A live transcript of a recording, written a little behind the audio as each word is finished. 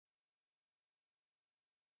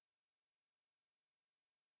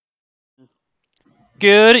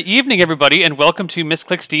Good evening, everybody, and welcome to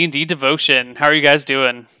Misscliks D&D Devotion. How are you guys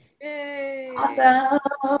doing? Yay!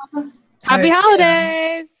 Awesome. Happy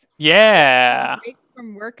holidays! Yeah. Break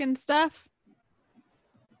from work and stuff.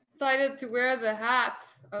 Decided to wear the hat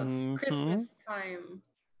of Christmas time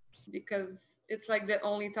because it's like the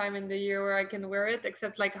only time in the year where I can wear it,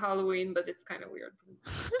 except like Halloween, but it's kind of weird.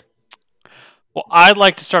 Well, I'd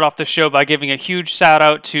like to start off the show by giving a huge shout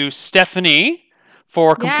out to Stephanie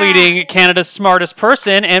for completing Canada's Smartest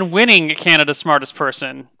Person and winning Canada's Smartest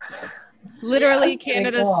Person. Literally, that's pretty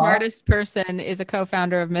Canada's cool. smartest person is a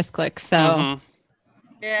co-founder of Misscliks. So,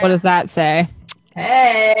 Yeah. what does that say?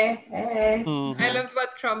 Hey. I loved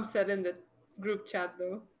what Trump said in the group chat,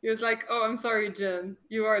 though. He was like, "Oh, I'm sorry, Jen.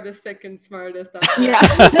 You are the second smartest." Yeah.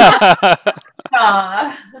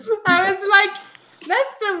 Aw. I was like,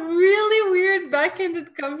 "That's a really weird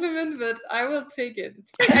backhanded compliment, but I will take it."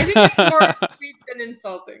 I think it's more sweet than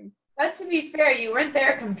insulting. But to be fair, you weren't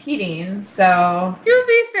there competing, so To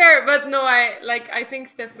be fair, but no, I think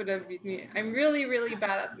Steph would have beat me. I'm really, really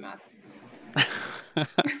bad at math.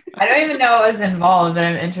 I don't even know what was involved, but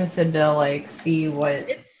I'm interested to see what.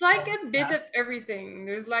 It's like a bit of everything.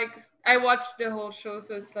 There's I watched the whole show,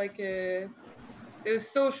 so it's like there's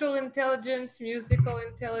social intelligence, musical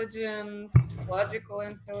intelligence, logical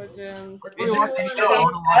intelligence. Where can we watch the show? I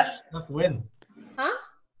want to watch Steph win. Huh?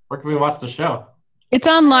 Where can we watch the show? It's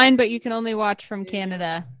online, but you can only watch from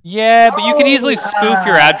Canada. Yeah, but you can easily spoof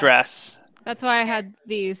your address. That's why I had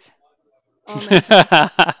these.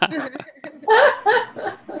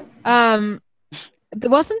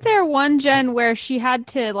 Wasn't there one, Jen, where she had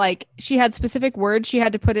to she had specific words she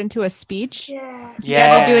had to put into a speech? Yeah.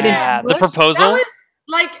 Yeah, do it in the English? proposal. That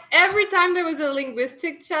was every time there was a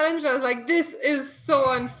linguistic challenge, I was like, this is so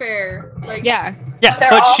unfair. Yeah. Yeah, They're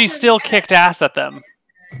but all she still kicked ass at them.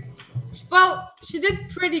 Well, she did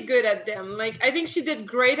pretty good at them. I think she did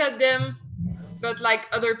great at them, but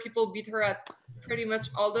other people beat her at pretty much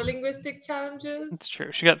all the linguistic challenges. That's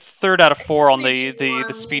true. She got 3rd out of 4 on the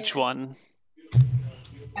One, speech yeah. one.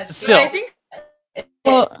 But Still. I think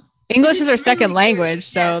Well, English is her really second good. language,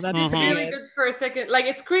 so Yeah, that's she did pretty really good. good for a second.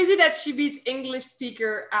 It's crazy that she beat English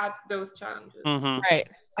speaker at those challenges. Right.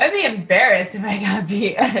 I'd be embarrassed if I got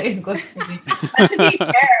beat at English. But to be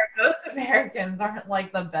fair, most Americans aren't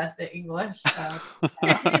the best at English. So.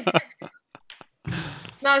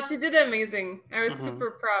 No, she did amazing. I was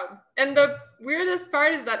super proud. And the weirdest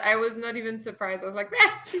part is that I was not even surprised. I was like,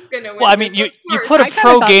 she's gonna win. Well, I mean, this, you of course." put I a kinda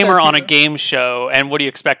pro thought so gamer on a too. game show, and what do you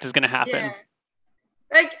expect is going to happen?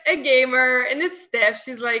 Yeah. A gamer, and it's Steph.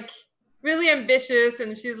 She's really ambitious,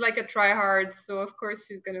 and she's a tryhard. So of course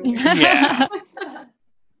she's gonna win. Yeah.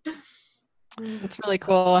 That's really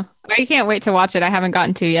cool. I can't wait to watch it. I haven't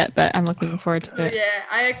gotten to yet, but I'm looking forward to So it. yeah,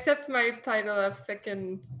 I accept my title of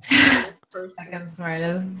second person. Second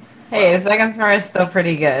smartest. Hey, second smartest is still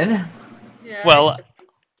pretty good. Yeah. Well,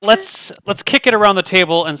 let's kick it around the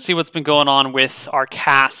table and see what's been going on with our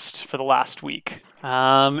cast for the last week.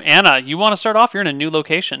 Anna, you want to start off? You're in a new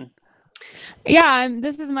location. Yeah,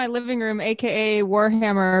 this is my living room, aka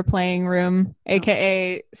Warhammer playing room,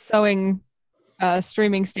 aka sewing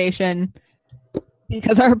streaming station,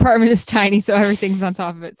 because our apartment is tiny, so everything's on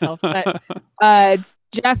top of itself. But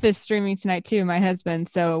Jeff is streaming tonight too, my husband,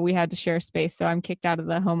 so we had to share space, so I'm kicked out of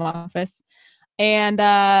the home office. And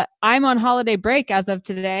I'm on holiday break as of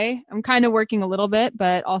today. I'm kind of working a little bit,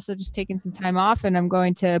 but also just taking some time off, and I'm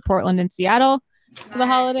going to Portland and Seattle for the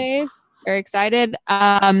holidays. Very excited.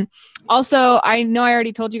 Also, I know I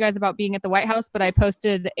already told you guys about being at the White House, but I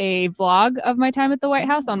posted a vlog of my time at the White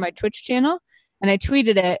House on my Twitch channel, and I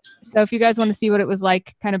tweeted it. So if you guys want to see what it was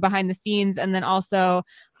like kind of behind the scenes, and then also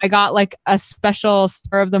I got a special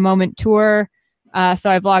spur of the moment tour. So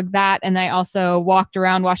I vlogged that, and I also walked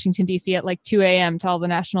around Washington, D.C. at 2 a.m. to all the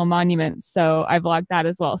national monuments. So I vlogged that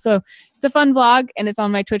as well. So it's a fun vlog, and it's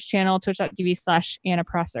on my Twitch channel,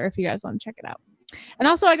 twitch.tv/AnnaProsser, if you guys want to check it out. And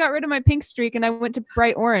also, I got rid of my pink streak, and I went to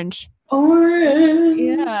bright orange. Orange.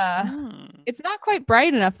 Yeah. It's not quite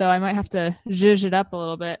bright enough, though. I might have to zhuzh it up a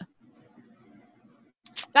little bit.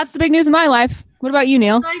 That's the big news in my life. What about you,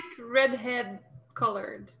 Neil? Redhead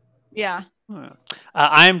colored. Yeah.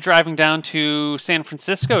 I'm driving down to San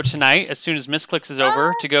Francisco tonight as soon as Misscliks is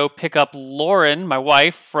over to go pick up Lauren, my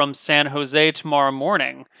wife, from San Jose tomorrow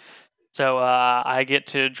morning. So I get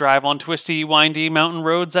to drive on twisty, windy mountain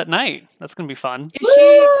roads at night. That's going to be fun. Is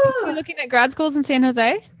she looking at grad schools in San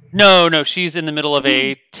Jose? No, she's in the middle of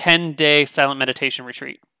a 10-day silent meditation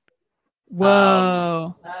retreat.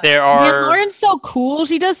 Whoa. There Man, are... Lauren's so cool.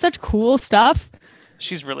 She does such cool stuff.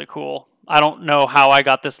 She's really cool. I don't know how I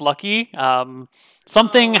got this lucky.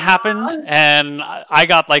 Something happened, and I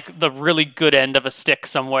got like the really good end of a stick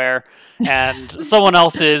somewhere, and someone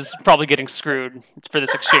else is probably getting screwed for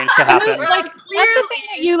this exchange to happen. Like, that's the thing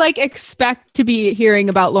that you like expect to be hearing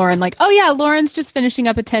about Lauren. Like, oh yeah, Lauren's just finishing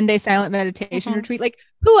up a 10-day silent meditation retreat. Like,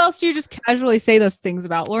 who else do you just casually say those things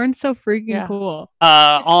about? Lauren's so freaking cool.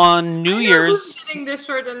 On New Year's, who's getting the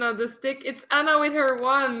short end of the stick? It's Anna with her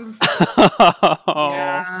wands.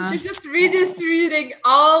 Yeah. It's just redistributing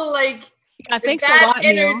all like Thanks a bad lot,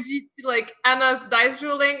 Neil. energy to like Anna's dice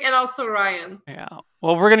rolling and also Ryan. Yeah.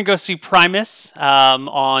 Well, we're gonna go see Primus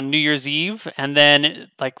on New Year's Eve, and then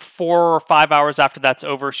like 4 or 5 hours after that's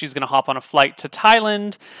over, she's gonna hop on a flight to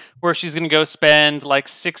Thailand, where she's gonna go spend like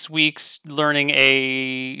 6 weeks learning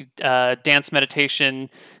a dance meditation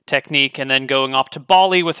technique, and then going off to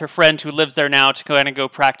Bali with her friend who lives there now to go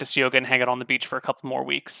practice yoga and hang out on the beach for a couple more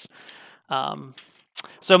weeks.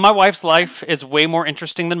 So my wife's life is way more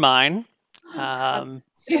interesting than mine.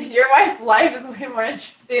 Your wife's life is way more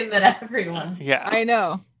interesting than everyone's. Yeah. I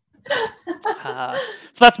know.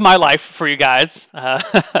 So that's my life for you guys.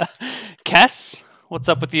 Kess, what's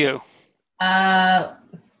up with you? After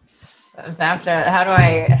how do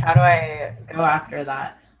I go after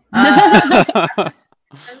that?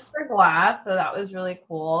 It's for glass, so that was really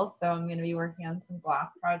cool. So I'm going to be working on some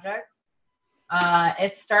glass projects.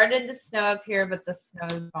 It started to snow up here, but the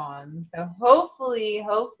snow's gone. So hopefully in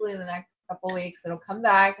the next couple weeks it'll come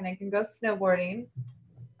back and I can go snowboarding.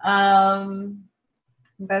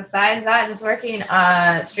 Besides that, just working,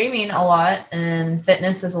 streaming a lot, and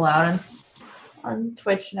fitness is allowed on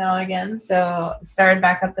Twitch now again. So started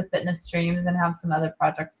back up the fitness streams and have some other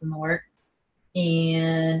projects in the work.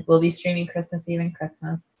 And we'll be streaming Christmas Eve and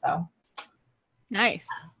Christmas. So Nice.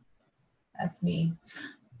 that's me.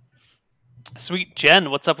 Sweet. Jen,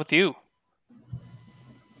 what's up with you?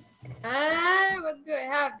 What do I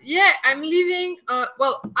have? Yeah, I'm leaving.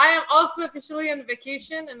 Well, I am also officially on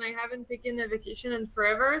vacation, and I haven't taken a vacation in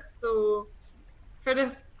forever. So for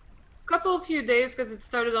the few days, because it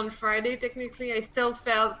started on Friday, technically, I still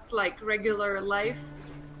felt like regular life.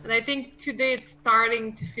 And I think today it's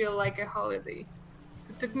starting to feel like a holiday.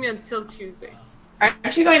 So it took me until Tuesday.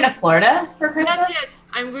 Aren't you going to Florida for Christmas? Not yet.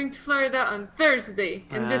 I'm going to Florida on Thursday.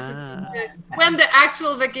 And this is when the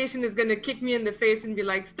actual vacation is going to kick me in the face and be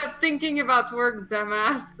like, stop thinking about work,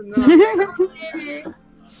 dumbass. And then I'm like, okay.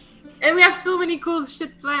 And we have so many cool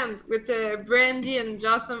shit planned with Brandy and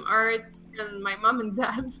Jossam Art and my mom and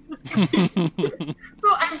dad. So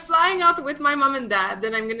I'm flying out with my mom and dad.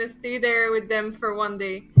 Then I'm going to stay there with them for one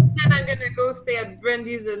day. Then I'm going to go stay at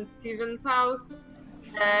Brandy's and Steven's house.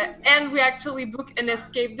 And we actually booked an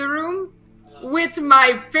escape the room with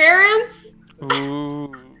my parents.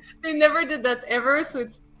 They never did that ever, so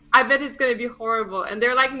I bet it's gonna be horrible. And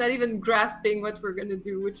they're like not even grasping what we're gonna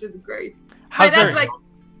do, which is great. My dad's like,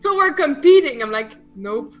 so we're competing. I'm like,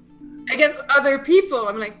 nope. Against other people,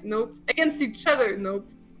 I'm like, nope. Against each other, nope.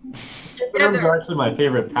 Escape rooms are actually my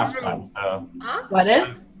favorite pastime, so What is?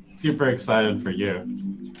 I'm super excited for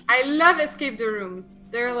you. I love escape the rooms.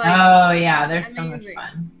 They're like, Oh yeah, they're so much amazing.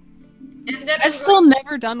 fun. And then I've still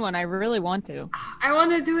never done one. I really want to. I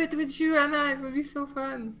want to do it with you, Anna. It would be so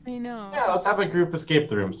fun. I know. Yeah, let's have a group escape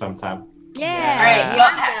the room sometime. Yeah.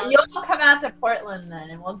 All right, you'll come out to Portland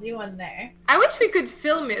then, and we'll do one there. I wish we could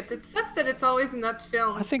film it. It sucks that it's always not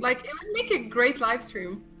filmed. I think- like it would make a great live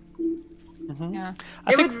stream. Yeah.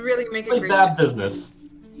 I It think would really make a Really great. bad business.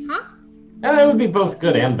 Huh? And it would be both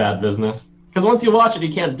good and bad business. Because once you watch it,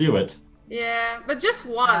 you can't do it. Yeah, but just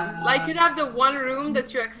one. Like you'd have the one room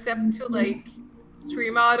that you accept to like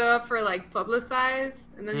stream out of or like publicize,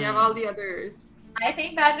 and then you have all the others. I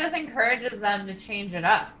think that just encourages them to change it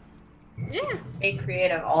up. Yeah. Be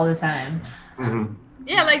creative all the time. Mm-hmm.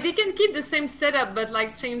 Yeah, like they can keep the same setup but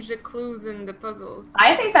like change the clues and the puzzles.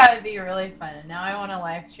 I think that would be really fun. And now I want to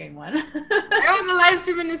live stream one. I want to live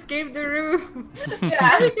stream and escape the room.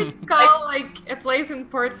 Yeah. We could call like a place in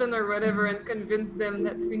Portland or whatever and convince them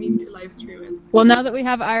that we need to live stream it. Well, now that we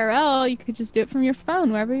have IRL, you could just do it from your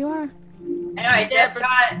phone wherever you are. I know, I just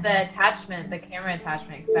got the attachment, the camera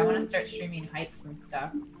attachment, because I want to start streaming hikes and stuff.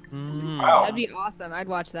 Wow. That'd be awesome. I'd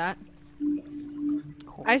watch that.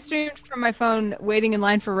 I streamed from my phone waiting in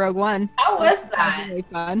line for Rogue One. How was That was that? really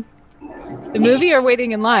fun. The movie or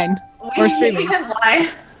waiting in line? Or streaming? Waiting in line.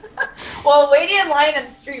 Well, waiting in line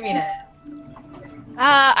and streaming it.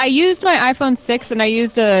 I used my iPhone 6 and I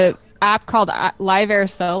used a app called Live Air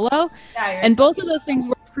Solo. Yeah, And both of those things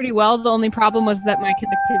worked pretty well. The only problem was that my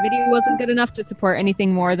connectivity wasn't good enough to support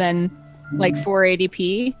anything more than like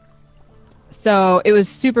 480p. So it was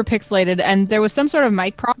super pixelated and there was some sort of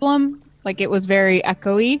mic problem. Like it was very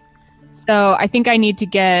echoey. So I think I need to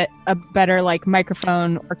get a better like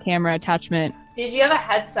microphone or camera attachment. Did you have a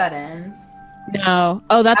headset in? No.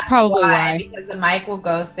 Oh, that's probably why. Because the mic will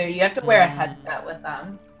go through. You have to wear a headset with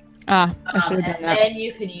them. Ah, I should have done And that. then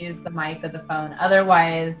you can use the mic of the phone.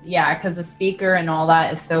 Otherwise, yeah, because the speaker and all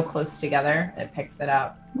that is so close together, it picks it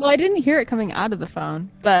up. Well, I didn't hear it coming out of the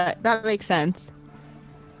phone, but that makes sense.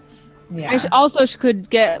 Yeah. I also could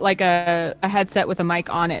get like a headset with a mic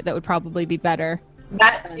on it. That would probably be better.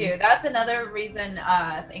 That too. That's another reason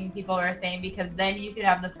thing people are saying, because then you could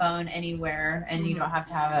have the phone anywhere and you don't have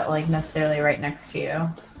to have it like necessarily right next to you.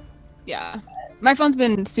 Yeah. My phone's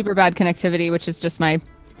been super bad connectivity, which is just I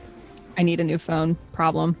need a new phone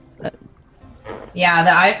problem. But Yeah, the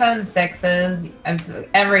iPhone 6s,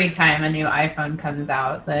 every time a new iPhone comes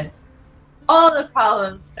out, all the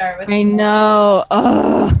problems start with. I know.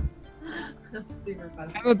 Ugh. Super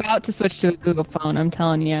fun. I'm about to switch to a Google phone, I'm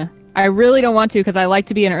telling you. I really don't want to because I like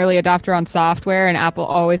to be an early adopter on software, and Apple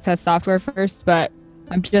always has software first, but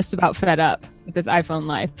I'm just about fed up with this iPhone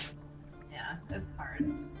life. Yeah, it's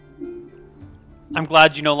hard. I'm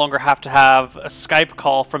glad you no longer have to have a Skype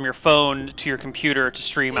call from your phone to your computer to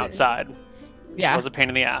stream outside. Yeah. That was a pain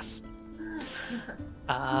in the ass.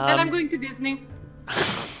 And I'm going to Disney.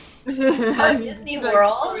 Disney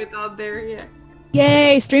World? Right out there, yeah.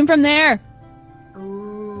 Yay, stream from there.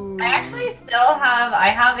 Ooh. I actually still have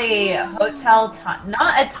a hotel,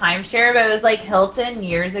 not a timeshare, but it was like Hilton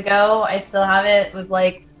years ago. I still have it. It was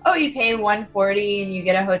like, oh, you pay $140 and you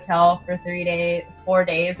get a hotel for 4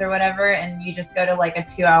 days or whatever, and you just go to like a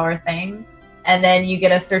 2-hour thing, and then you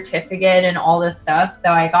get a certificate and all this stuff.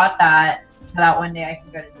 So I got that, so that one day I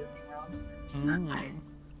can go to Disney World. Nice.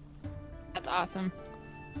 That's awesome.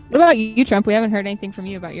 What about you, Trump? We haven't heard anything from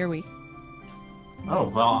you about your week. Oh,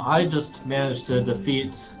 well, I just managed to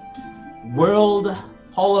defeat World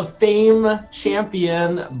Hall of Fame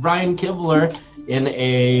champion Brian Kibler in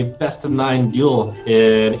a best-of-9 duel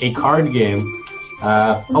in a card game.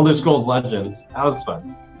 Elder Scrolls Legends. That was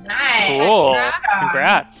fun. Nice. Cool. Yeah.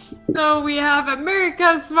 Congrats. So we have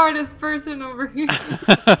America's smartest person over here.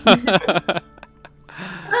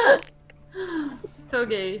 It's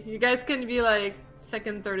okay. You guys can be like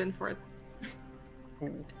second, third, and fourth.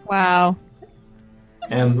 Wow.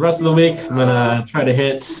 And the rest of the week, I'm gonna try to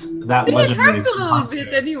hit that See, it legendary hurts a little monster.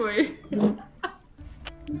 bit anyway.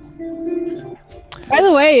 By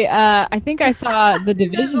the way, I think I saw the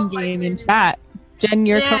Division game in chat. Jen,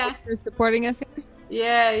 your Yeah. co-worker is supporting us here?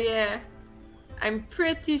 Yeah. I'm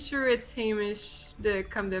pretty sure it's Hamish, the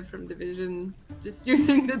comdev from Division, just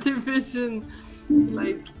using the Division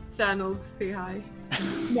like channel to say hi.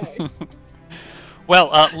 Well,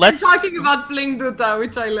 let's. I'm talking about playing Dota,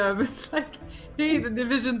 which I love. It's like, hey, the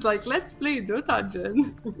Division's like, let's play Dota,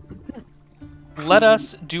 Jen. Let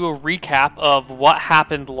us do a recap of what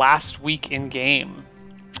happened last week in game.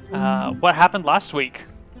 What happened last week?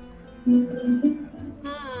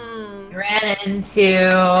 Ran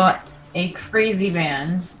into a crazy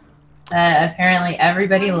band that apparently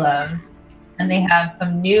everybody loves, and they have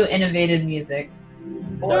some new innovative music,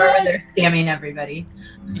 or they're scamming everybody.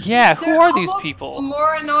 Yeah, who They're are these almost people?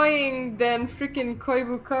 More annoying than freaking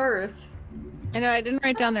Koibu Chorus. I know, I didn't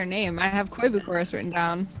write down their name. I have Koibu Chorus written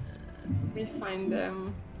down. Let me find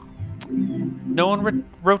them. No one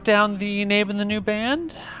wrote down the name of the new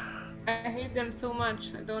band? I hate them so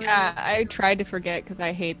much. I don't Yeah, know. I tried to forget because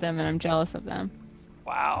I hate them and I'm jealous of them.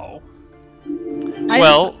 Wow.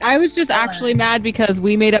 I was just actually mad because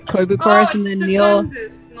we made up Koibu Chorus and then Neil.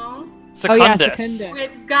 Secundus, no? Oh, yeah, Secundus. Secundus.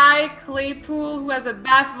 With Guy Claypool, who has a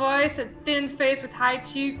bass voice, a thin face with high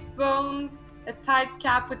cheekbones, a tight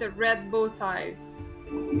cap with a red bow tie.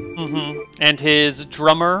 And his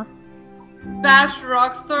drummer. Bash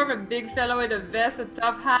Rockstorm, a big fellow with a vest, a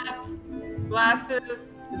top hat, glasses,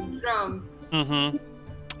 and drums.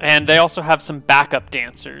 And they also have some backup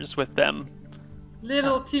dancers with them.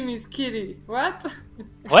 Little Timmy's Kitty. What?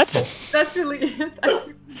 What? That's really it.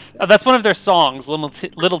 Oh, that's one of their songs,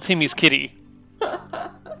 Little Timmy's Kitty.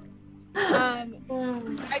 Guy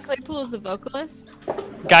Claypool is the vocalist.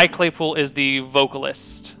 Guy Claypool is the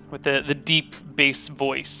vocalist with the deep bass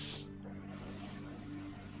voice.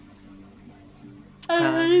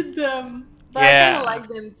 I hate them. But I Yeah. kind of like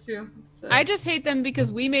them too. So. I just hate them because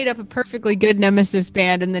we made up a perfectly good Nemesis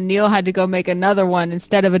band and then Neil had to go make another one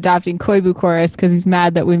instead of adopting Koibu Chorus because he's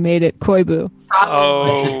mad that we made it Koibu.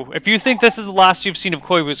 Oh, if you think this is the last you've seen of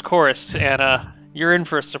Koibu's chorus, Anna, you're in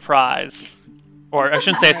for a surprise. Or I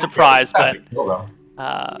shouldn't say a surprise, but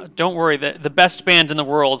don't worry. The best band in the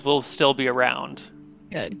world will still be around.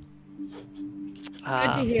 Good.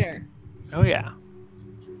 Good to hear. Oh, yeah.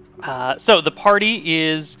 So the party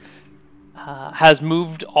is has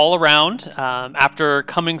moved all around after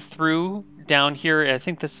coming through down here. I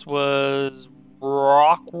think this was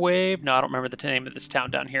Rockwave. No, I don't remember the name of this town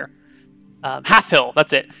down here. Half Hill,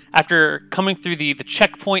 that's it. After coming through the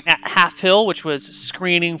checkpoint at Half Hill, which was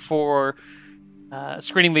screening for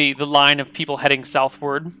screening the line of people heading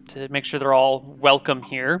southward to make sure they're all welcome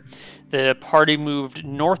here, the party moved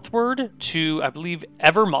northward to, I believe,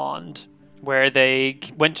 Evermond, where they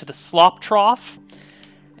went to the Slop Trough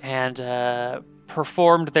and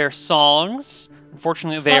performed their songs.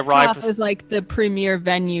 Unfortunately, they arrived. Slop was like the premier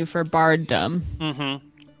venue for barddom. Mm-hmm.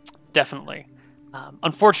 Definitely.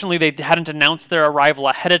 Unfortunately, they hadn't announced their arrival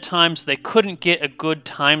ahead of time, so they couldn't get a good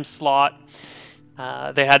time slot.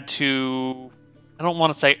 They had to, I don't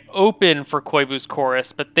want to say open for Koibu's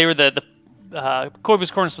Chorus, but they were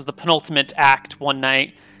Koibu's Chorus was the penultimate act one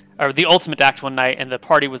night, or the ultimate act one night, and the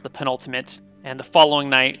party was the penultimate. And the following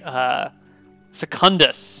night,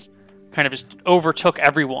 Secundus kind of just overtook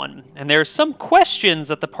everyone. And there's some questions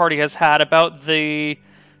that the party has had about the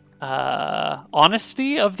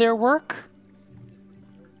honesty of their work.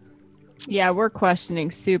 Yeah, we're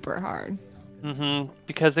questioning super hard. Mm-hmm.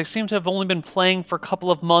 Because they seem to have only been playing for a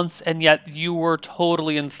couple of months, and yet you were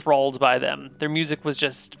totally enthralled by them. Their music was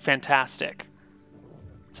just fantastic.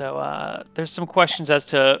 So there's some questions as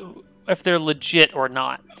to if they're legit or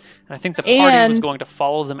not. And I think the party was going to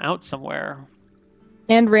follow them out somewhere.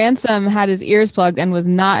 And Ransom had his ears plugged and was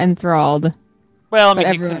not enthralled. Well, I mean,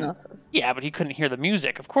 everyone else was. Yeah, but he couldn't hear the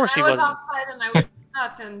music. Of course he wasn't. I was outside and I was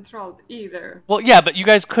not enthralled either. Well, yeah, but you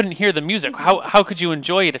guys couldn't hear the music. How could you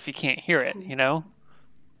enjoy it if you can't hear it, you know?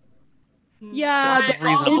 Yeah, so it's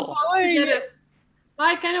reasonable.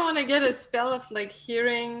 I kind of want to get a spell of like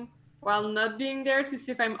hearing while not being there to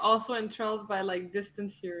see if I'm also enthralled by like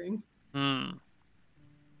distant hearing.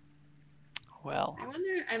 Well. I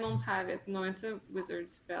wonder, I don't have it. No, it's a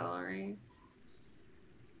wizard spell, right?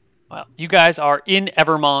 Well, you guys are in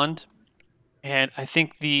Evermond, and I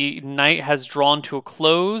think the night has drawn to a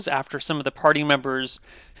close after some of the party members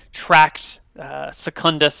tracked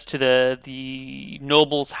Secundus to the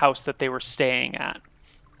noble's house that they were staying at.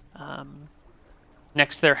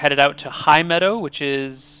 Next, they're headed out to High Meadow, which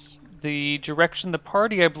is the direction the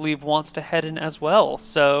party, I believe, wants to head in as well.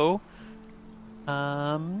 So,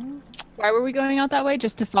 why were we going out that way?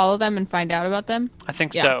 Just to follow them and find out about them? I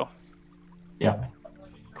think so. Yeah.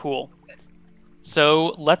 Cool.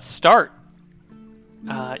 So let's start.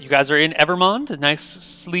 You guys are in Evermond, a nice,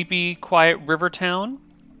 sleepy, quiet river town.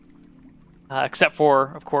 Except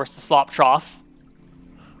for, of course, the Slop Trough.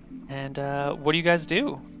 And what do you guys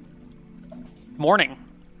do? Morning.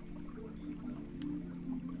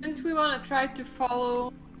 Didn't we want to try to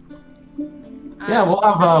follow? Yeah, we'll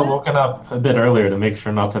have woken up a bit earlier to make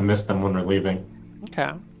sure not to miss them when we're leaving.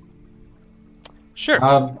 Okay. Sure. Go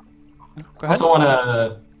ahead. I also want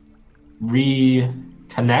to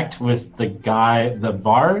reconnect with the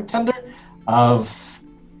bartender of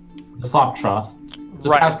the Slop Trough.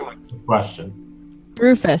 Just ask him a question.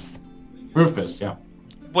 Rufus, yeah.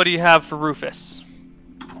 What do you have for Rufus?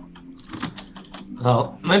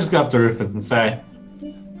 Well, I just go up to Rufus and say,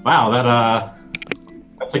 wow,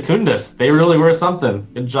 that's Secundus. They really were something.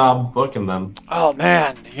 Good job booking them. Oh,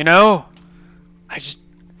 man, you know, I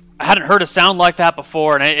hadn't heard a sound like that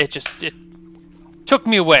before, and it took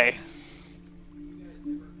me away.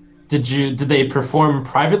 Did they perform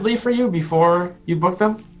privately for you before you booked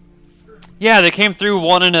them? Yeah, they came through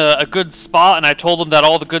wanting a good spot, and I told them that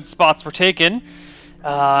all the good spots were taken.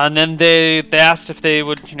 And then they asked if they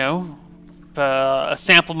would, you know, if a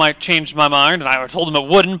sample might change my mind, and I told them it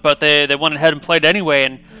wouldn't, but they went ahead and played anyway,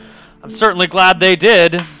 and I'm certainly glad they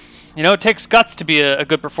did. You know, it takes guts to be a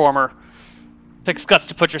good performer. It takes guts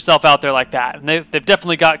to put yourself out there like that, and they've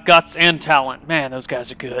definitely got guts and talent. Man, those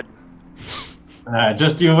guys are good.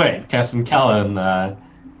 Just you wait. Kessin Kellen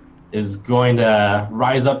is going to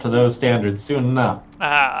rise up to those standards soon enough.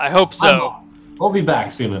 I hope so. We'll be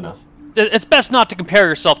back soon enough. It's best not to compare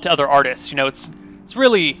yourself to other artists. You know, it's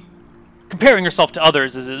really comparing yourself to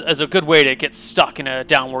others is a good way to get stuck in a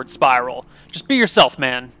downward spiral. Just be yourself,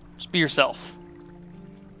 man. Just be yourself.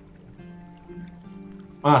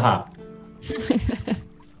 Uh-huh.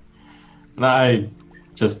 I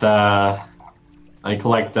just I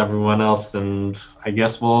collect everyone else, and I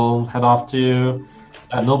guess we'll head off to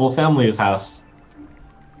that noble family's house.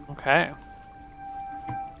 Okay.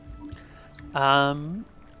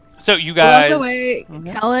 So you guys. By the way,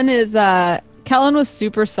 Kellen was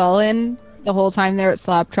super sullen the whole time there at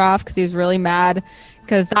Slop Trough because he was really mad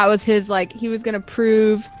because that was his he was gonna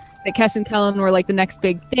prove that Kess and Kellen were like the next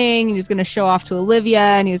big thing. He was going to show off to Olivia,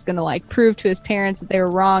 and he was going to like prove to his parents that they were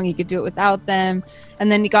wrong. He could do it without them.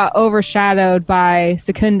 And then he got overshadowed by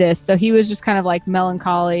Secundus, so he was just kind of like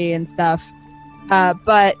melancholy and stuff.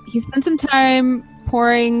 But he spent some time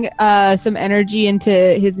pouring some energy into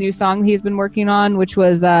his new song he's been working on, which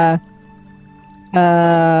was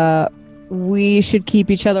 "We Should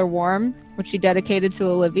Keep Each Other Warm," which he dedicated to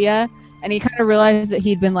Olivia. And he kind of realized that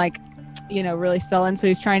he'd been like, you know, really sullen, so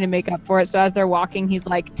he's trying to make up for it. So as they're walking, he's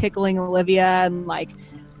like tickling Olivia and like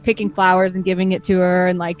picking flowers and giving it to her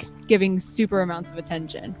and like giving super amounts of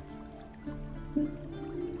attention.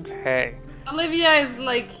 Okay. Olivia is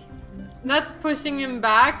like not pushing him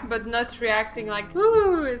back, but not reacting like,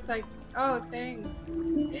 ooh, it's like, oh, thanks.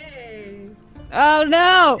 Yay. Oh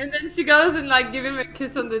no! And then she goes and like give him a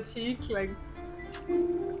kiss on the cheek, like.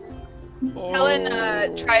 Helen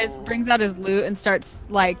brings out his lute and starts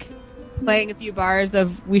like playing a few bars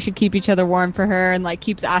of "We Should Keep Each Other Warm" for her, and like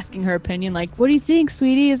keeps asking her opinion, like, what do you think,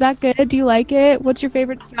 sweetie? Is that good? Do you like it? What's your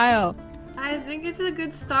favorite style? I think it's a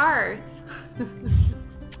good start.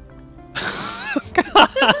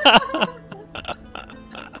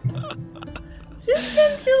 She's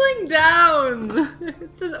been feeling down.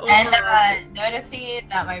 It's an And noticing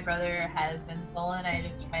that my brother has been sullen, I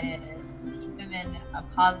just try to keep him in a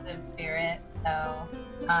positive spirit. So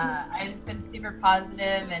I've just been super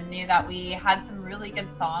positive and knew that we had some really good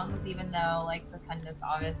songs, even though like Secundus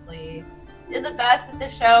obviously did the best at the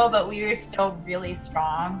show, but we were still really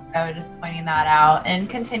strong. So just pointing that out and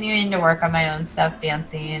continuing to work on my own stuff,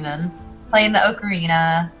 dancing and playing the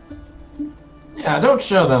ocarina. Yeah, don't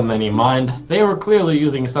show them any mind. They were clearly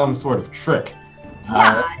using some sort of trick.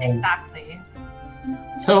 Yeah, exactly.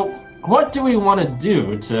 So, what do we want to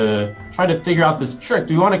do to try to figure out this trick?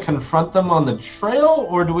 Do we want to confront them on the trail,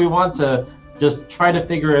 or do we want to just try to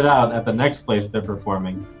figure it out at the next place they're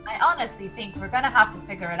performing? I honestly think we're going to have to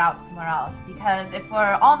figure it out somewhere else, because if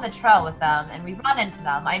we're on the trail with them and we run into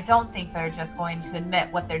them, I don't think they're just going to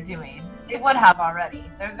admit what they're doing. They would have already.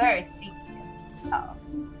 They're very sneaky, as you can tell.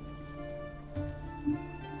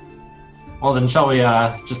 Well, then shall we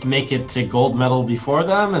just make it to gold medal before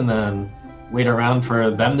them and then wait around for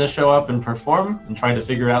them to show up and perform and try to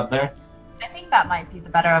figure it out there? I think that might be the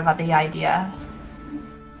better of the idea.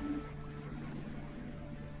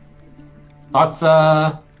 Thoughts,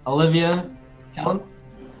 Olivia? Kellen?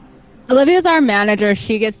 Olivia's our manager.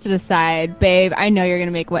 She gets to decide. Babe, I know you're going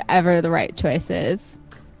to make whatever the right choice is.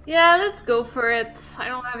 Yeah, let's go for it. I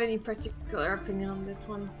don't have any particular opinion on this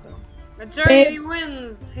one, so majority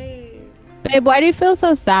wins. Hey. Babe, why do you feel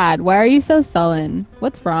so sad? Why are you so sullen?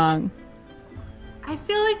 What's wrong? I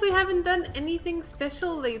feel like we haven't done anything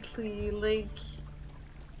special lately. Like,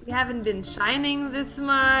 we haven't been shining this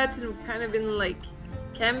much, and we've kind of been like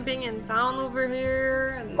camping in town over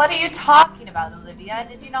here. And... What are you talking about, Olivia?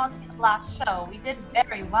 Did you not see the last show? We did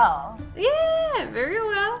very well. Yeah, very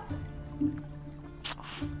well.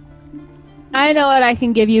 I know what I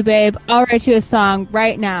can give you, babe. I'll write you a song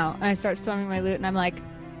right now. And I start strumming my lute, and I'm like,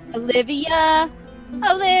 Olivia,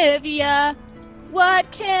 Olivia,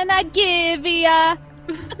 what can I give ya?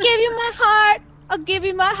 I'll give you my heart, I'll give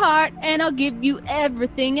you my heart, and I'll give you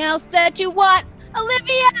everything else that you want,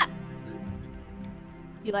 Olivia!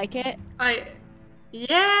 You like it?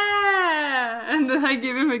 Yeah! And then I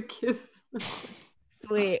give him a kiss.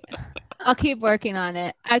 Sweet. I'll keep working on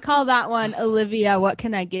it. I call that one Olivia, what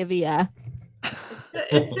can I give ya?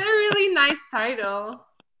 It's a really nice title.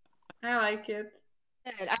 I like it.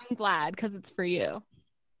 Good. I'm glad, because it's for you.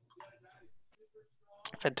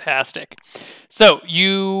 Fantastic. So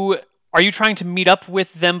are you trying to meet up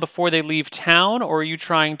with them before they leave town, or are you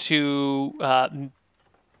trying to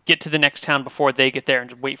get to the next town before they get there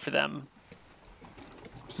and wait for them?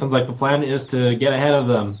 Sounds like the plan is to get ahead of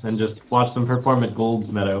them and just watch them perform at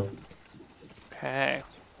Gold Meadow. Okay.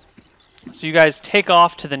 So you guys take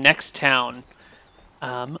off to the next town.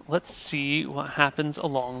 Let's see what happens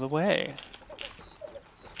along the way.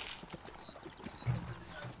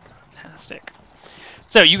 Fantastic.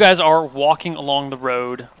 So you guys are walking along the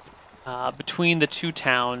road between the two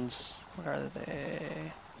towns. Where are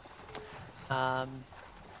they?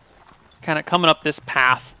 Kind of coming up this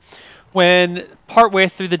path. When partway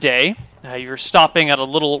through the day, you're stopping at a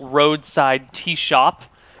little roadside tea shop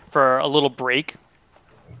for a little break.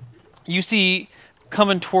 You see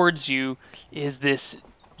coming towards you is this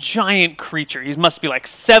giant creature. He must be like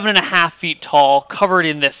 7.5 feet tall, covered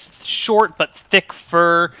in this short but thick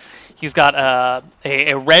fur. He's got a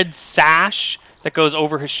red sash that goes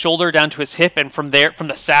over his shoulder down to his hip, and from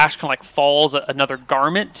the sash kind of like falls another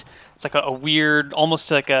garment. It's like a weird, almost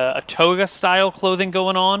like a toga style clothing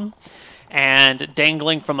going on. And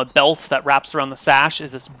dangling from a belt that wraps around the sash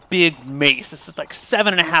is this big mace. This is like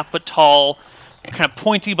 7.5 foot tall, kind of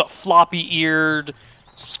pointy but floppy-eared,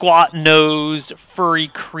 squat-nosed, furry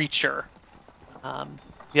creature.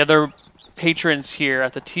 The other patrons here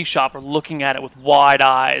at the tea shop are looking at it with wide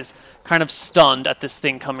eyes, kind of stunned at this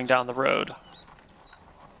thing coming down the road.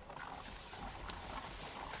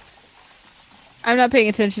 I'm not paying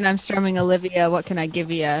attention. I'm strumming Olivia. What can I give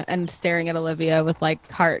you? And staring at Olivia with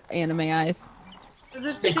like heart anime eyes.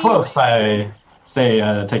 Stay close, I say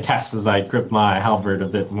to Cass as I grip my halberd a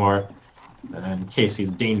bit more, in case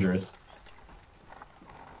he's dangerous.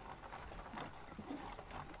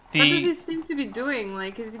 What does he seem to be doing?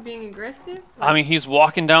 Like, is he being aggressive? I mean, he's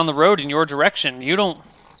walking down the road in your direction. You don't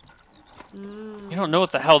know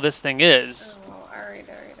what the hell this thing is. Oh, all right.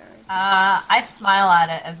 I smile at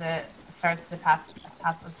it as it starts to pass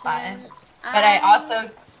us by, but I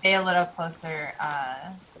also stay a little closer.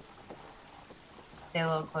 Stay a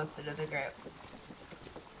little closer to the group.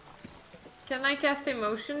 Can I cast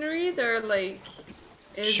emotion read or like?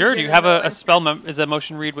 Sure. Do you have a spell? Is that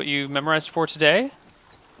motion read what you memorized for today?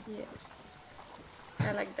 Yeah.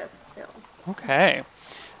 I like that spell. Okay.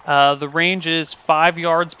 The range is 5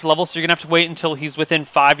 yards per level, so you're gonna have to wait until he's within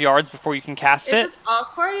 5 yards before you can cast it. Is it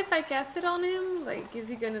awkward if I cast it on him? Like, is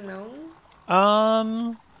he gonna know?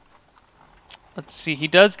 Let's see. He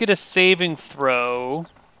does get a saving throw.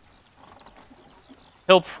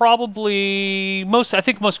 He'll probably I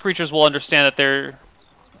think most creatures will understand that they're.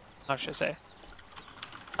 How should I say?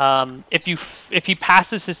 If he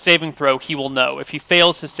passes his saving throw, he will know. If he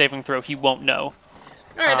fails his saving throw, he won't know.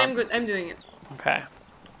 All right, I'm good. I'm doing it. Okay.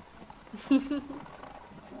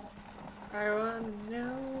 I want to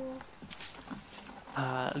know.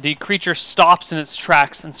 The creature stops in its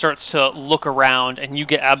tracks and starts to look around, and you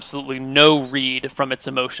get absolutely no read from its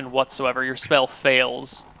emotion whatsoever. Your spell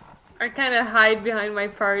fails. I kind of hide behind my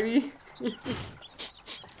party.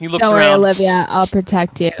 He looks Don't around. worry, Olivia. I'll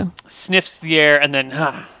protect you. Sniffs the air, and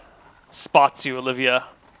then spots you, Olivia,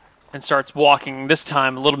 and starts walking, this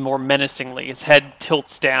time a little more menacingly. His head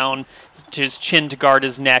tilts down to his chin to guard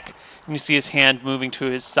his neck, and you see his hand moving to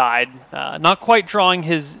his side. Not quite drawing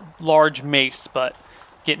his large mace, but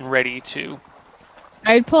getting ready to.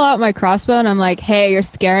 I'd pull out my crossbow and I'm like, hey, you're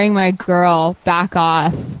scaring my girl. Back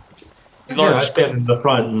off. Yeah, I stand in the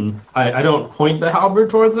front and I don't point the halberd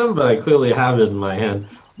towards him, but I clearly have it in my hand.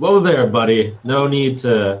 Whoa there, buddy. No need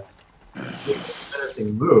to make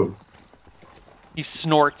menacing moves. He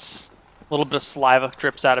snorts. A little bit of saliva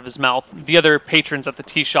drips out of his mouth. The other patrons at the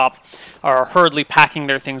tea shop are hurriedly packing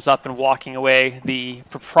their things up and walking away. The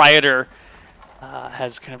proprietor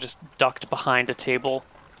has kind of just ducked behind a table.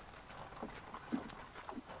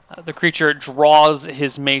 The creature draws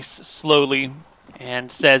his mace slowly and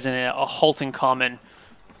says in a halting comment,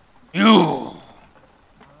 You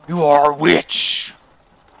are a witch.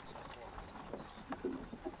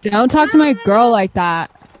 Don't talk to my girl like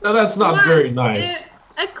that. No, that's not very nice.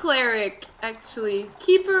 A cleric, actually.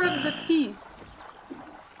 Keeper of the peace.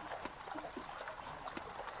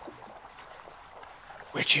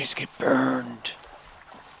 Witches get burned.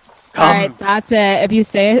 Come. Alright, that's it. If you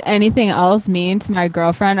say anything else mean to my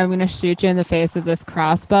girlfriend, I'm going to shoot you in the face with this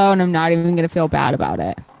crossbow, and I'm not even going to feel bad about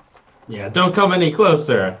it. Yeah, don't come any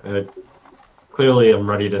closer. Clearly, I'm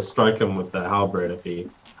ready to strike him with the halberd if he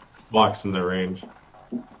walks in the range.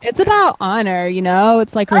 It's about honor, you know?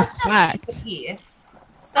 It's like respect. Just keep the peace.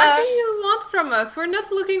 What do you want from us? We're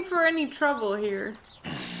not looking for any trouble here.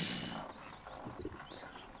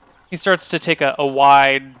 He starts to take a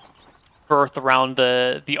wide berth around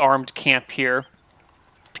the armed camp here.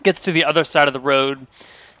 Gets to the other side of the road,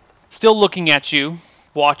 still looking at you,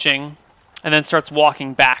 watching, and then starts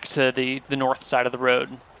walking back to the north side of the road.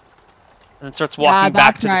 And then starts walking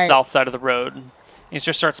back to the south side of the road. And he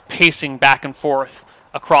just starts pacing back and forth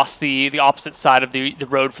across the opposite side of the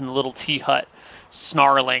road from the little tea hut,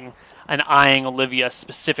 snarling and eyeing Olivia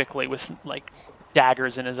specifically with like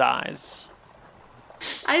daggers in his eyes.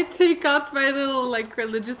 I take out my little like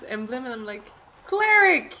religious emblem and I'm like,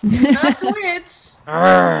 cleric, not witch.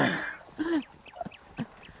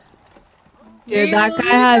 Dude, that guy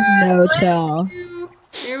has no chill.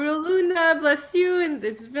 May Luna bless you in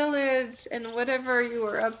this village and whatever you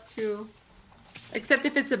are up to. Except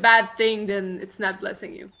if it's a bad thing, then it's not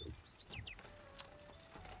blessing you.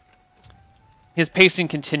 His pacing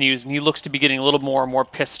continues, and he looks to be getting a little more and more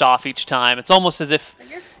pissed off each time. It's almost as if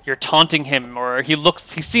you're taunting him, or he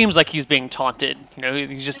seems like he's being taunted. You know,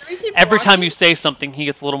 he's just, every time you say something, he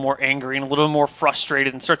gets a little more angry and a little more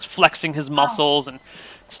frustrated and starts flexing his muscles and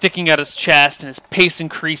sticking out his chest, and his pace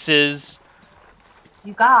increases.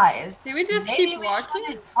 You guys. Did we just maybe keep we walking?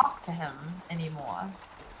 shouldn't talk to him anymore.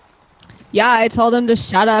 Yeah, I told him to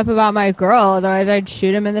shut up about my girl, otherwise I'd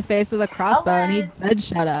shoot him in the face with a crossbow, and he did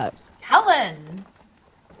shut up. Helen!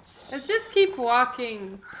 Let's just keep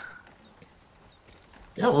walking.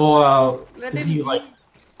 Yeah, well, Let is him he be. like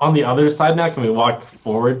on the other side now? Can we walk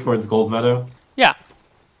forward towards Gold Meadow? Yeah.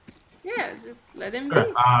 Yeah, just let him Sure.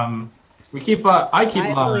 be. We keep. I keep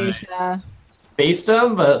Bye, my Felicia. face to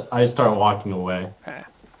him, but I start walking away. Okay.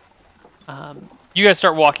 You guys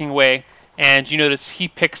start walking away, and you notice he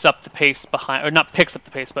picks up the pace behind, or not picks up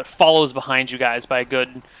the pace, but follows behind you guys by a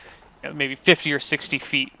good, maybe 50 or 60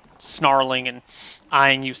 feet, snarling and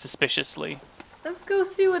eyeing you suspiciously. Let's go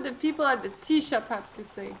see what the people at the tea shop have to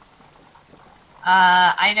say.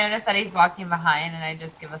 I notice that he's walking behind, and I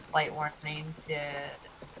just give a slight warning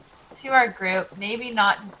to our group. Maybe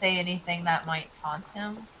not to say anything that might taunt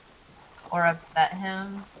him or upset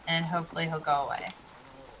him, and hopefully he'll go away.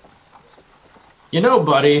 You know,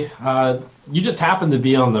 buddy, you just happen to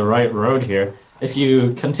be on the right road here. If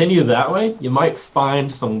you continue that way, you might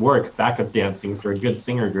find some work backup dancing for a good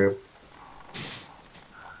singer group.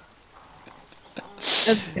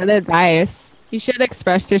 That's good advice. You should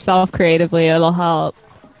express yourself creatively. It'll help.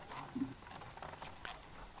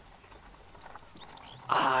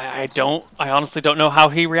 I honestly don't know how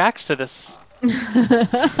he reacts to this.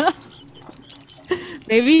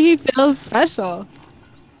 Maybe he feels special.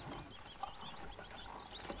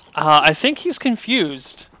 I think he's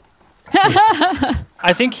confused.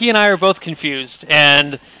 I think he and I are both confused,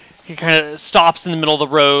 and he kind of stops in the middle of the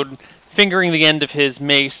road, fingering the end of his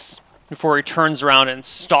mace before he turns around and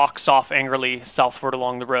stalks off angrily southward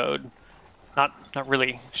along the road. Not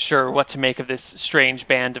really sure what to make of this strange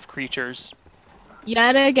band of creatures.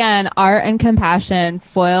 Yet again, art and compassion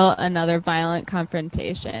foil another violent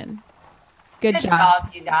confrontation. Good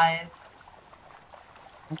job. You guys.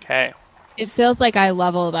 Okay. It feels like I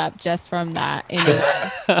leveled up just from that. Anyway.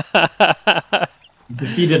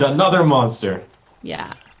 Defeated another monster.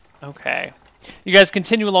 Yeah. Okay. You guys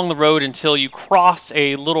continue along the road until you cross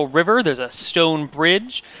a little river. There's a stone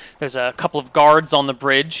bridge. There's a couple of guards on the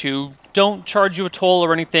bridge who don't charge you a toll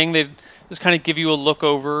or anything. They just kind of give you a look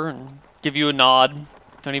over and give you a nod.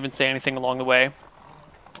 Don't even say anything along the way.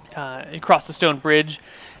 You cross the stone bridge,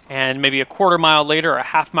 and maybe a quarter mile later or a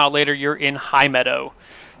half mile later, you're in High Meadow.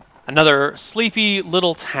 Another sleepy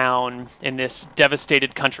little town in this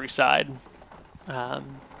devastated countryside.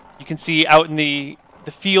 You can see out in the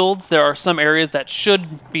fields, there are some areas that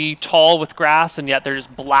should be tall with grass, and yet they're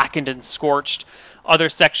just blackened and scorched. Other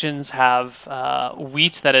sections have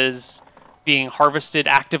wheat that is being harvested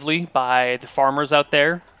actively by the farmers out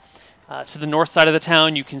there. To the north side of the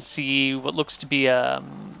town, you can see what looks to be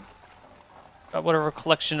whatever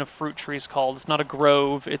collection of fruit trees called. It's not a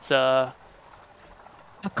grove, it's a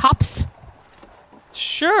copse?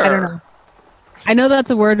 Sure. I don't know. I know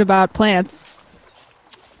that's a word about plants.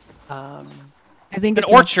 I think an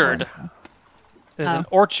it's orchard. There's an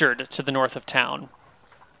orchard to the north of town.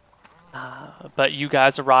 But you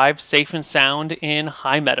guys arrived safe and sound in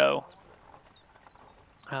High Meadow.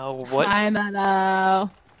 What? High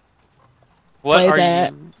Meadow. What Blaze are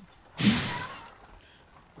it. you?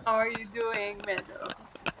 How are you doing, Meadow?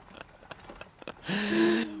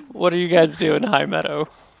 What are you guys doing, High Meadow?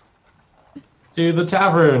 To the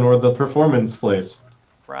tavern or the performance place.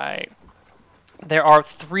 Right. There are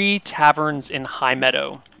 3 taverns in High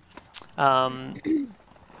Meadow.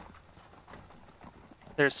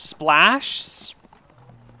 There's Splash,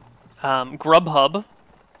 Grubhub,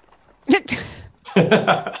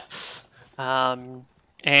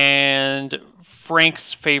 and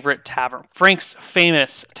Frank's favorite tavern. Frank's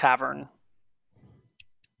famous tavern.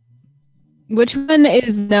 Which one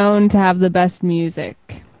is known to have the best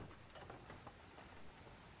music?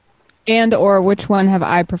 And or which one have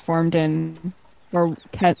I performed in? Or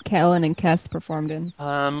Kellen and Kess performed in?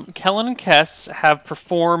 Kellen and Kess have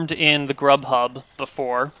performed in the Grubhub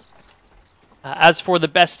before. As for the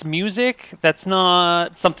best music, that's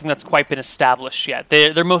not something that's quite been established yet.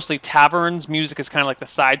 They're mostly taverns. Music is kind of like the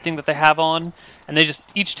side thing that they have on, and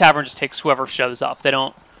each tavern just takes whoever shows up. They're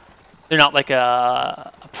not like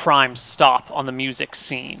a prime stop on the music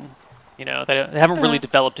scene. You know, they haven't really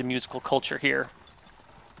developed a musical culture here.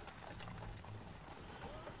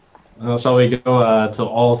 Shall we go to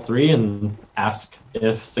all 3 and ask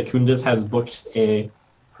if Secundus has booked a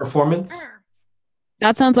performance?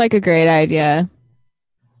 That sounds like a great idea.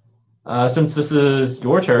 Since this is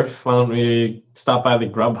your turf, why don't we stop by the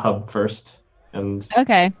Grubhub first? And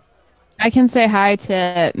Okay. I can say hi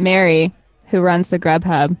to Mary, who runs the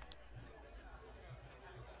Grubhub.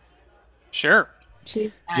 Sure.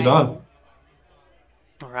 She's get on.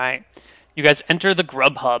 All right. You guys enter the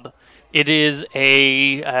Grub Hub. It is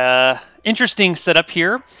a interesting setup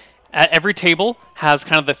here. Every table has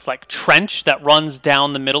kind of this like trench that runs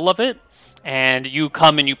down the middle of it. And you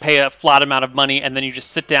come and you pay a flat amount of money, and then you just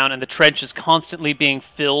sit down, and the trench is constantly being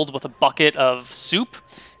filled with a bucket of soup.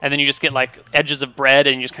 And then you just get like edges of bread,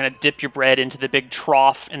 and you just kind of dip your bread into the big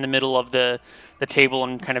trough in the middle of the table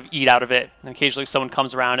and kind of eat out of it. And occasionally someone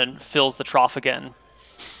comes around and fills the trough again.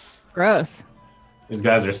 Gross. These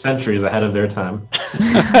guys are centuries ahead of their time.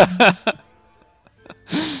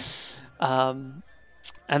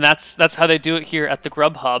 And that's how they do it here at the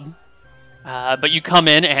Grub Hub. But you come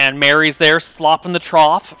in, and Mary's there slopping the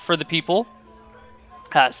trough for the people.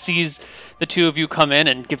 Sees the two of you come in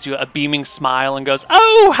and gives you a beaming smile and goes,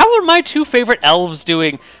 "Oh, how are my two favorite elves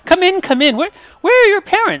doing? Come in, come in. Where are your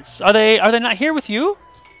parents? Are they not here with you?"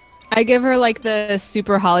 I give her like the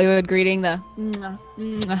super Hollywood greeting, the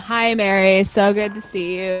 "Hi, Mary, so good to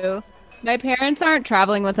see you. My parents aren't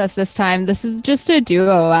traveling with us this time. This is just a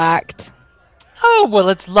duo act." "Oh, well,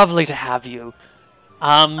 it's lovely to have you.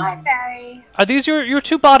 Hi, Mary. Are these your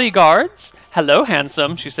two bodyguards? Hello,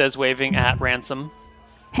 handsome," she says, waving at Ransom.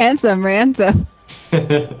 Handsome, ransom.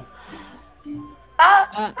 That's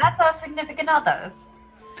our significant others.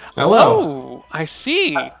 Hello. Oh, I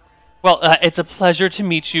see. Well, it's a pleasure to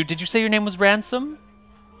meet you. Did you say your name was Ransom?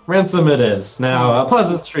 Ransom it is. Now,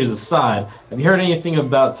 pleasantries aside, have you heard anything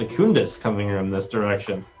about Secundus coming in this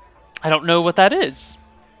direction? I don't know what that is.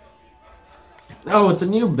 Oh, it's a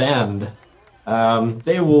new band.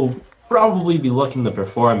 They will probably be looking to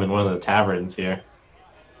perform in one of the taverns here.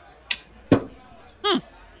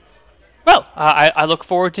 Well, I look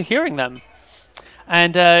forward to hearing them.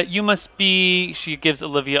 And you must be... She gives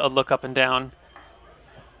Olivia a look up and down.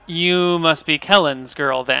 You must be Kellen's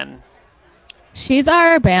girl, then. She's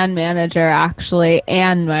our band manager, actually,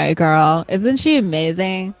 and my girl. Isn't she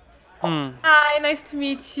amazing? Hi, nice to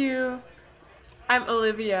meet you. I'm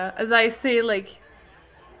Olivia. As I say, like,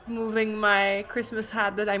 moving my Christmas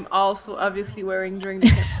hat that I'm also obviously wearing during the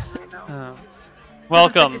campaign right now.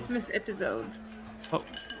 Welcome. It's a Christmas episode.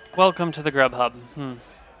 Welcome to the Grub Hub.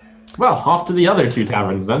 Well, off to the other two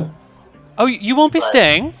taverns then. Oh, you won't be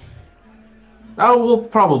staying? Oh, we'll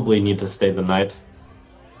probably need to stay the night.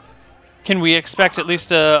 Can we expect at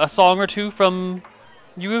least a song or two from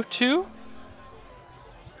you two?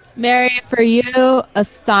 Mary, for you, a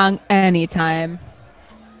song anytime.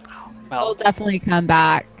 We'll Well, definitely come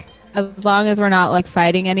back. As long as we're not like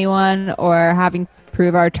fighting anyone or having to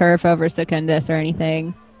prove our turf over Secundus or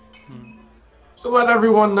anything. So let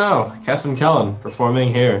everyone know, Kess and Kellen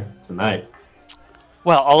performing here tonight.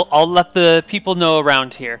 well, I'll let the people know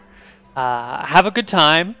around here. Have a good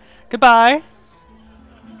time. Goodbye.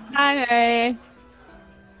 Hi, Mary.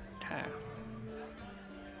 Okay.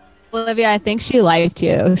 Olivia, I think she liked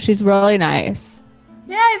you. She's really nice.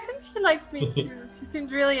 Yeah, I think she liked me too. She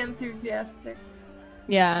seemed really enthusiastic.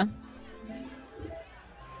 Yeah.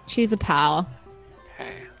 She's a pal.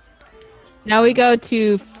 Okay. Now we go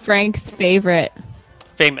to Frank's favorite.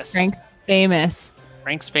 Famous. Frank's famous.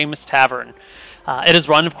 Frank's Famous Tavern. It is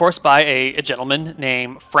run, of course, by a gentleman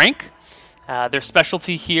named Frank. Their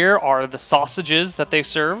specialty here are the sausages that they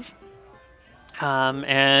serve.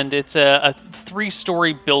 And it's a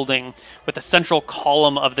 3-story building with the central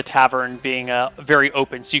column of the tavern being very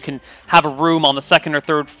open. So you can have a room on the 2nd or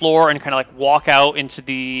 3rd floor and kind of like walk out into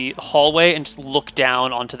the hallway and just look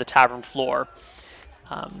down onto the tavern floor.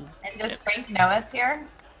 And does Frank know us here?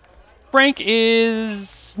 Frank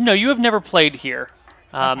is... No, you have never played here.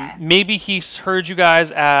 Okay. Maybe he's heard you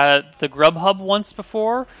guys at the Grub Hub once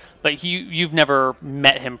before, but you've never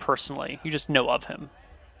met him personally. You just know of him.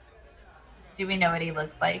 Do we know what he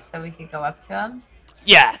looks like so we could go up to him?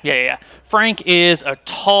 Yeah. Frank is a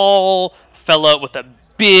tall fella with a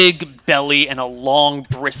big belly and a long,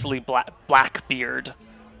 bristly black beard.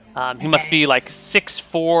 He must be like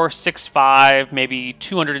 6'4", 6'5", maybe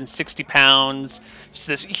 260 pounds. Just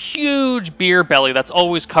this huge beer belly that's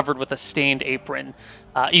always covered with a stained apron.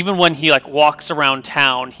 Even when he like walks around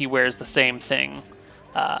town, he wears the same thing.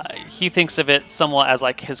 He thinks of it somewhat as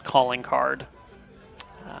like his calling card.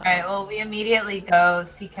 All right, well, we immediately go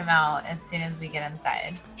seek him out as soon as we get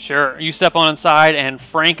inside. Sure. You step on inside, and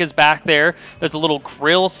Frank is back there. There's a little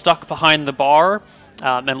grill stuck behind the bar,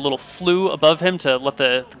 and a little flue above him to let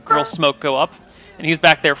the grill smoke go up. And he's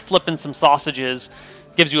back there flipping some sausages.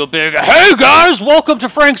 Gives you a big, "Hey guys, welcome to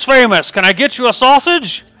Frank's Famous. Can I get you a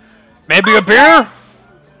sausage? Maybe a beer?"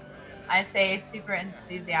 I say super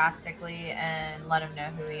enthusiastically and let him know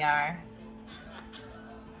who we are.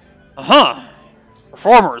 Uh-huh.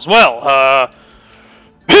 Performer as well.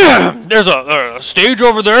 There's a stage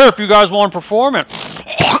over there if you guys want to perform. And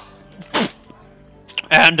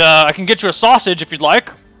And I can get you a sausage if you'd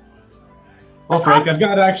like. Well, Frank, I've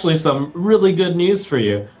got actually some really good news for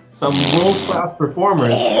you. Some world-class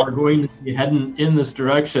performers are going to be heading in this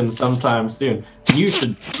direction sometime soon. You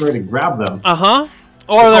should try to grab them. Uh-huh.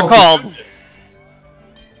 What are they called?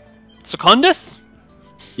 Secundus?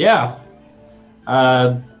 Yeah.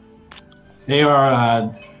 They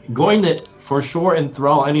are going to, for sure,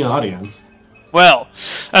 enthrall any audience. Well,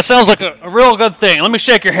 that sounds like a real good thing. Let me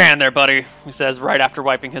shake your hand there, buddy, he says right after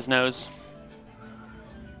wiping his nose.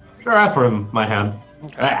 Sure, I offer him my hand.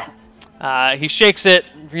 Okay. He shakes it,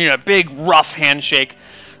 big, rough handshake.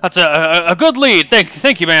 That's a good lead.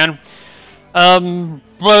 Thank you, man.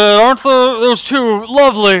 But aren't those two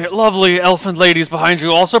lovely elfin ladies behind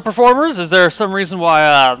you also performers? Is there some reason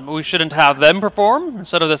why we shouldn't have them perform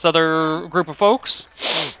instead of this other group of folks?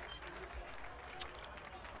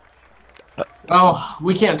 Oh,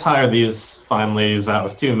 we can't tire these fine ladies out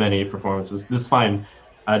with too many performances. This fine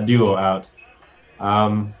duo out.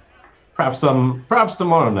 Perhaps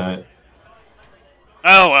tomorrow night.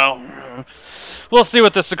 Oh, well. We'll see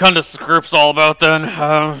what the Secundus group's all about then.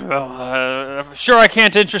 Sure I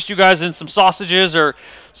can't interest you guys in some sausages or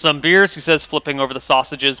some beers, he says, flipping over the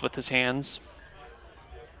sausages with his hands.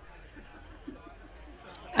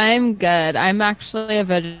 I'm good. I'm actually a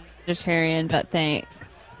vegetarian, but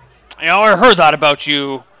thanks. I heard that about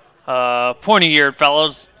you, pointy-eared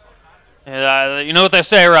fellows. You know what they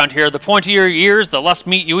say around here, the pointier your ears, the less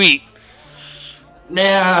meat you eat.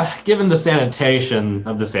 Nah, given the sanitation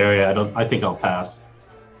of this area, I think I'll pass.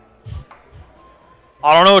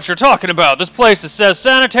 I don't know what you're talking about. This place is as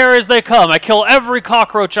sanitary as they come. I kill every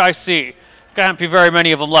cockroach I see. Can't be very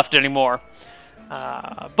many of them left anymore.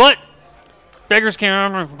 But beggars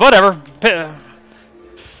can't. Whatever.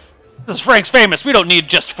 This is Frank's Famous. We don't need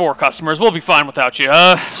just 4 customers. We'll be fine without you. Get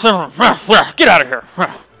out of here.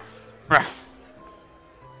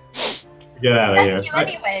 Get out of here. Thank you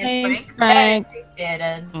anyways, Thanks, Frank. Frank. Very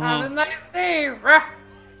appreciated. Have a nice day.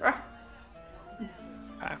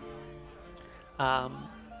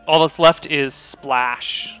 All that's left is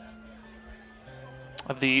Splash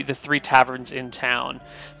of the 3 taverns in town.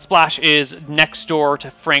 Splash is next door to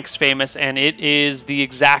Frank's Famous, and it is the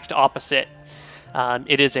exact opposite.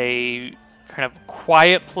 It is a kind of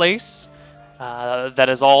quiet place that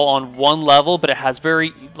is all on one level, but it has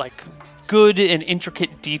very good and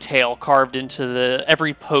intricate detail carved into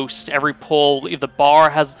every post, every pole. The bar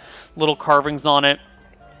has little carvings on it,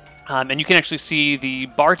 and you can actually see the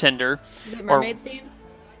bartender. Is it mermaid themed?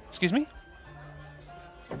 Excuse me?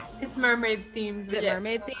 It's mermaid themed. Is it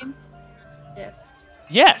mermaid themed? Yes.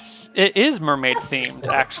 Yes, it is mermaid themed,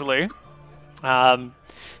 actually.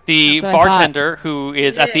 The That's what I bartender, who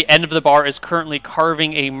is at the end of the bar, is currently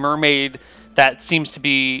carving a mermaid that seems to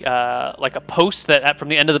be like a post that from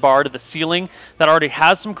the end of the bar to the ceiling that already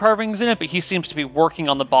has some carvings in it, but he seems to be working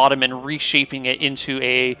on the bottom and reshaping it into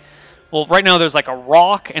a... Well, right now there's like a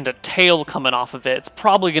rock and a tail coming off of it. It's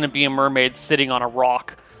probably going to be a mermaid sitting on a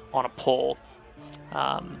rock on a pole.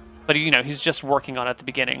 But, he's just working on it at the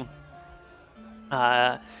beginning.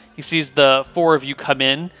 He sees the 4 of you come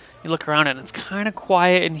in. You look around and it's kind of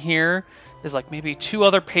quiet in here. There's like maybe 2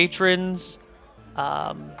 other patrons,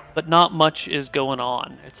 but not much is going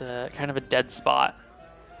on. It's a kind of a dead spot.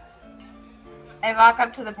 I walk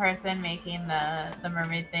up to the person making the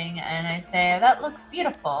mermaid thing and I say, "That looks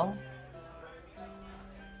beautiful."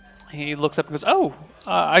 He looks up and goes, "Oh,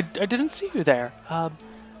 I didn't see you there.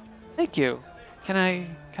 Thank you. Can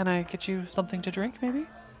I get you something to drink, maybe?"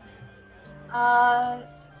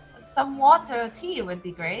 Some water or tea would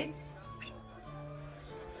be great.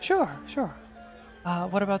 Sure.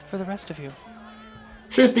 What about for the rest of you?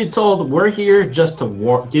 Truth be told, we're here just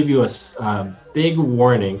to give you a big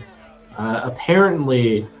warning.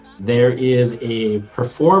 Apparently, there is a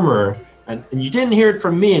performer, and you didn't hear it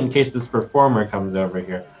from me in case this performer comes over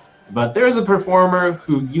here, but there's a performer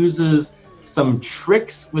who uses some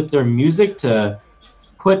tricks with their music to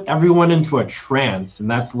put everyone into a trance, and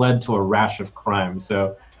that's led to a rash of crime.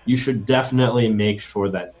 So you should definitely make sure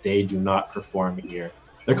that they do not perform here.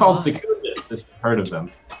 They're called Secundus, if you've heard of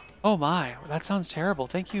them. Oh my, that sounds terrible.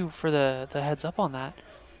 Thank you for the heads up on that.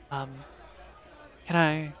 Can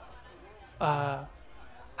I...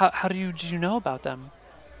 How did you know about them?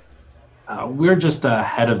 We're just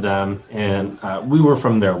ahead of them, and we were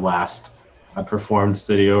from their last performed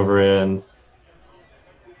city over in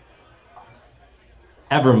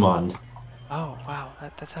Evermond. Oh wow,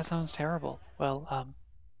 that sounds terrible. Well,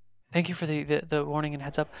 thank you for the warning and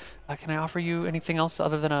heads up. Can I offer you anything else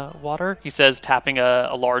other than a water? He says, tapping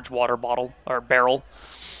a large water bottle or barrel,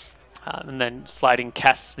 and then sliding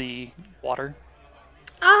Kess the water.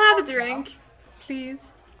 I'll have a drink,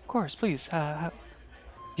 please. Of course, please.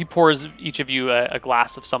 He pours each of you a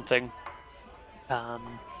glass of something.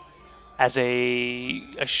 As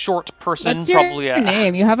a short person, What's your probably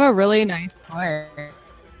name? You have a really nice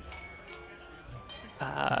voice.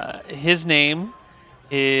 His name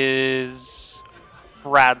is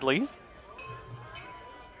Bradley.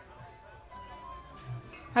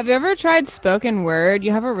 Have you ever tried spoken word?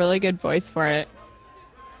 You have a really good voice for it.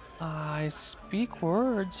 I speak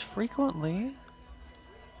words frequently.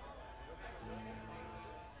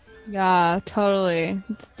 Yeah, totally.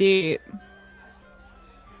 It's deep.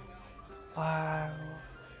 Wow.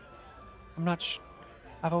 I'm not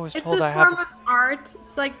I've always It's told a I form have. of art.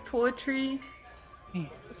 It's like poetry, Hmm.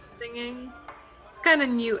 singing. It's kind of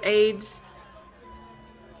new age.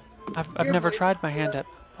 I've Your never voice tried my is hand good. at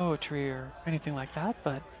poetry or anything like that,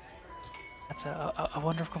 but that's a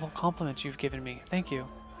wonderful compliment you've given me. Thank you.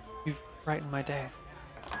 You've brightened my day.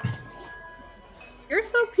 You're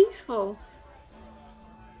so peaceful.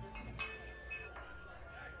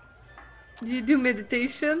 Do you do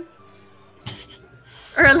meditation?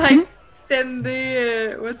 Or like then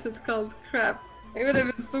the what's it called? Crap. It would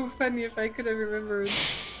have been so funny if I could have remembered.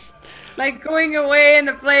 Like going away in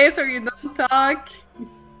a place where you don't talk.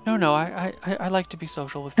 No, I like to be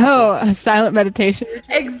social with people. Oh, a silent meditation.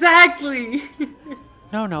 Exactly.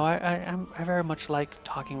 No, I very much like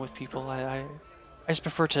talking with people. I just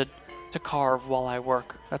prefer to carve while I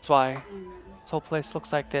work. That's why this whole place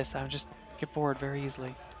looks like this. I just get bored very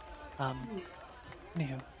easily.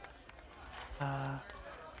 Anywho.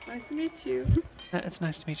 Nice to meet you. It's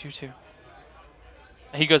nice to meet you too.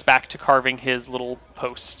 He goes back to carving his little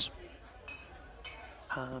post.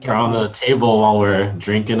 They're on the table while we're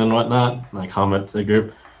drinking and whatnot. And I comment to the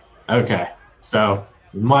group. Okay, so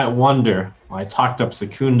you might wonder why I talked up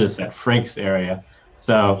Secundus at Frank's area.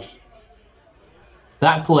 So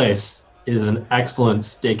that place is an excellent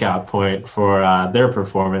stakeout point for their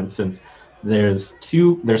performance, since there's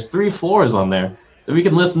 3 floors on there. So we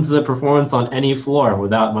can listen to the performance on any floor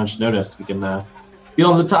without much notice. We can be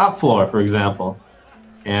on the top floor, for example,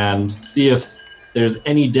 and see if there's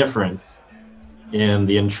any difference in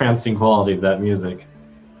the entrancing quality of that music.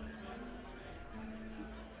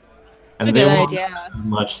 And That's a they good won't idea. notice as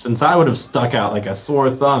much, since I would have stuck out like a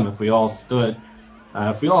sore thumb if we all sat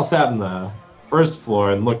in the first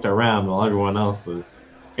floor and looked around while everyone else was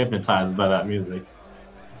hypnotized by that music.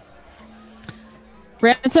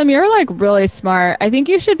 Ransom, you're like really smart. I think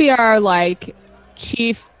you should be our like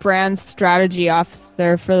chief brand strategy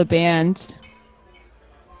officer for the band.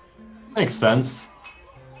 Makes sense.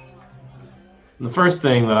 The first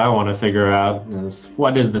thing that I want to figure out is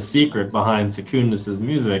what is the secret behind Secundus'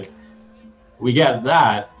 music. We get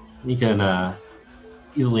that, we can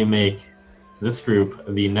easily make this group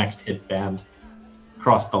the next hit band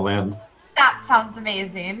across the land. That sounds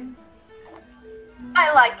amazing.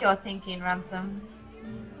 I like your thinking, Ransom.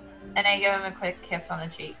 And I give him a quick kiss on the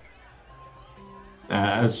cheek.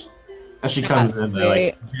 As she comes That's in, I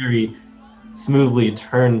like very smoothly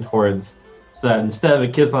turn towards, so that instead of a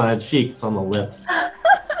kiss on the cheek, it's on the lips.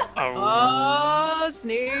 Oh,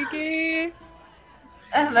 sneaky.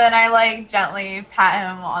 And then I like gently pat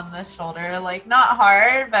him on the shoulder, like not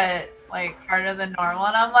hard, but like harder than normal.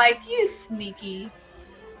 And I'm like, you sneaky.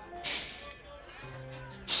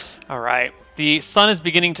 All right. The sun is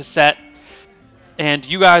beginning to set, and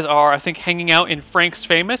you guys are, I think, hanging out in Frank's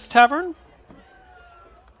Famous Tavern?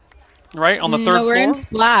 Right? On the third No, we're floor? in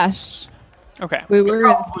Splash. Okay. We were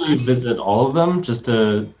in Probably visit all of them just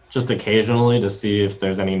occasionally to see if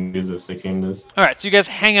there's any news of Secundus. All right, so you guys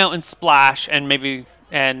hang out in Splash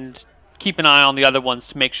and keep an eye on the other ones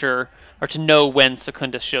to make sure, or to know when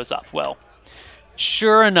Secundus shows up. Well,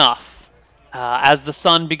 sure enough, as the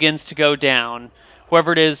sun begins to go down,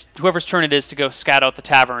 whoever's turn it is to go scout out the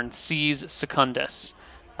tavern sees Secundus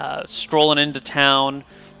strolling into town.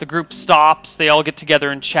 The group stops. They all get together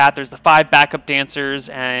and chat. There's the 5 backup dancers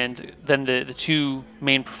and then the 2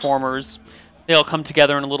 main performers. They all come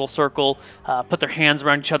together in a little circle, put their hands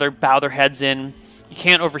around each other, bow their heads in. You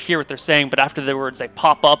can't overhear what they're saying, but after the words, they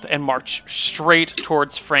pop up and march straight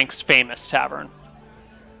towards Frank's Famous Tavern.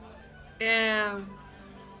 Damn.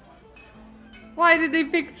 Why did they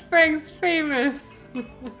pick Frank's Famous?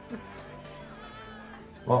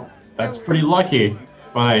 Well, that's pretty lucky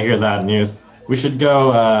when I hear that news. We should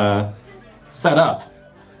go set up.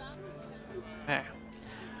 Okay.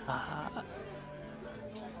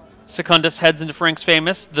 Secundus heads into Frank's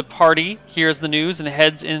Famous. The party hears the news and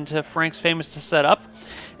heads into Frank's Famous to set up.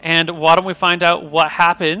 And why don't we find out what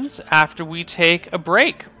happens after we take a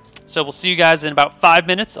break? So we'll see you guys in about 5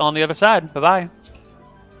 minutes on the other side. Bye-bye.